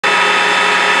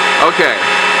Okay.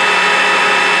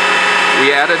 We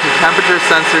added the temperature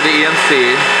sensor to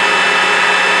EMC.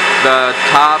 The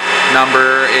top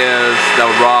number is the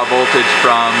raw voltage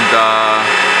from the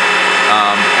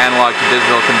analog to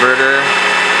digital converter.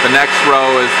 The next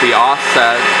row is the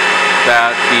offset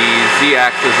that the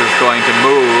z-axis is going to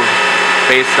move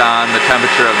based on the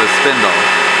temperature of the spindle.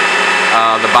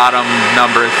 The bottom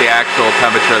number is the actual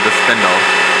temperature of the spindle.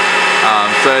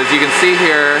 So as you can see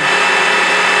here,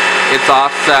 it's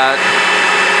offset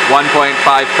 1.5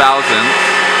 thousandths.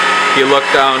 If you look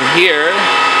down here,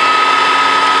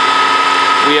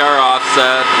 we are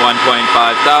offset 1.5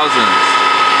 thousandths.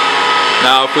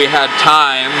 Now if we had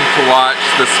time to watch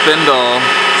the spindle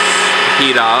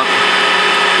heat up,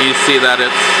 you see that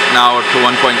it's now up to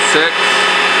 1.6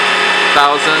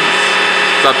 thousandths.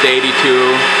 It's up to 82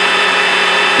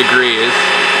 degrees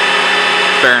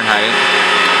Fahrenheit.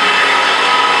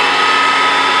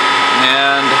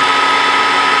 And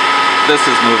this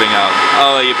is moving out.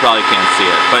 Oh, you probably can't see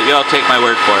it, but you'll take my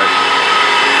word for it.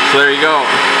 So there you go.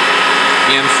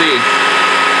 EMC.